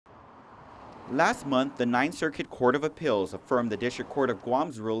Last month, the Ninth Circuit Court of Appeals affirmed the District Court of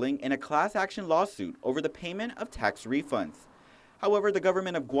Guam's ruling in a class action lawsuit over the payment of tax refunds. However, the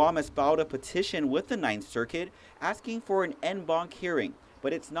government of Guam has filed a petition with the Ninth Circuit asking for an en banc hearing,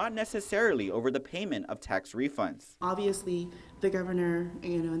 but it's not necessarily over the payment of tax refunds. Obviously, the governor,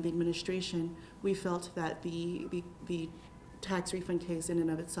 and the administration, we felt that the tax refund case in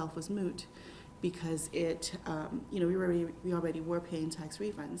and of itself was moot because we already were paying tax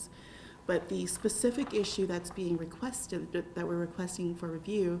refunds. But the specific issue that's being requested, that we're requesting for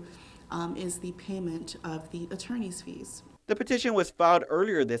review, is the payment of the attorney's fees. The petition was filed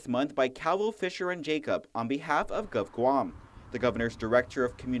earlier this month by Calvo, Fisher, and Jacob on behalf of Gov Guam. The governor's director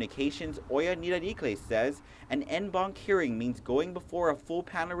of communications, Oya Nirarikle, says an en banc hearing means going before a full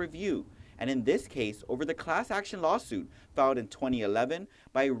panel review, and in this case, over the class action lawsuit filed in 2011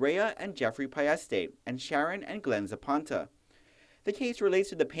 by Rhea and Jeffrey Paeste and Sharon and Glenn Zapanta. The case relates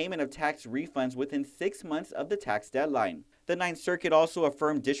to the payment of tax refunds within 6 months of the tax deadline. The Ninth Circuit also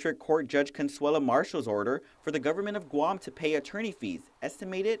affirmed District Court Judge Consuela Marshall's order for the government of Guam to pay attorney fees,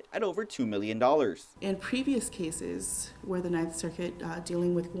 estimated at over $2 million. In previous cases where the Ninth Circuit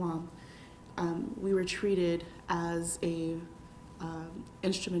dealing with Guam, we were treated as a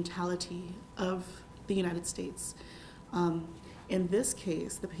instrumentality of the United States. In this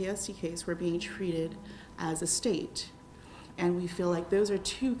case, the Paeste case, we're being treated as a state. And we feel like those are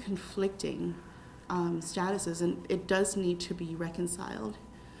two conflicting statuses, and it does need to be reconciled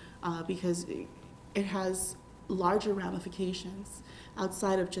because it has larger ramifications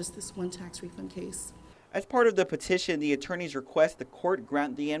outside of just this one tax refund case. As part of the petition, the attorneys request the court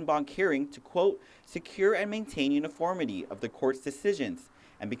grant the en banc hearing to, quote, secure and maintain uniformity of the court's decisions,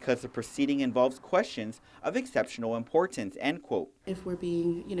 and because the proceeding involves questions of exceptional importance, end quote. If we're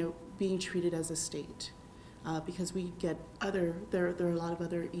being treated as a state, because we get there are a lot of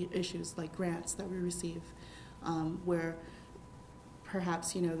other issues like grants that we receive, where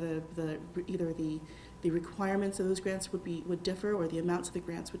perhaps either the requirements of those grants would differ, or the amounts of the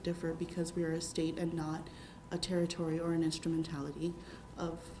grants would differ because we are a state and not a territory or an instrumentality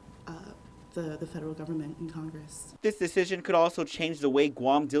of the federal government and Congress. This decision could also change the way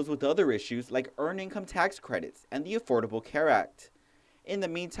Guam deals with other issues like earned income tax credits and the Affordable Care Act. In the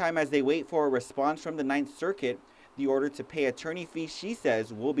meantime, as they wait for a response from the Ninth Circuit, the order to pay attorney fees, she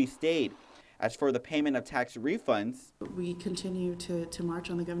says, will be stayed. As for the payment of tax refunds, we continue to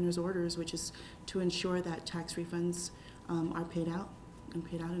march on the governor's orders, which is to ensure that tax refunds are paid out in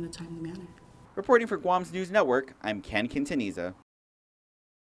a timely manner. Reporting for Guam's News Network, I'm Ken Quintaniza.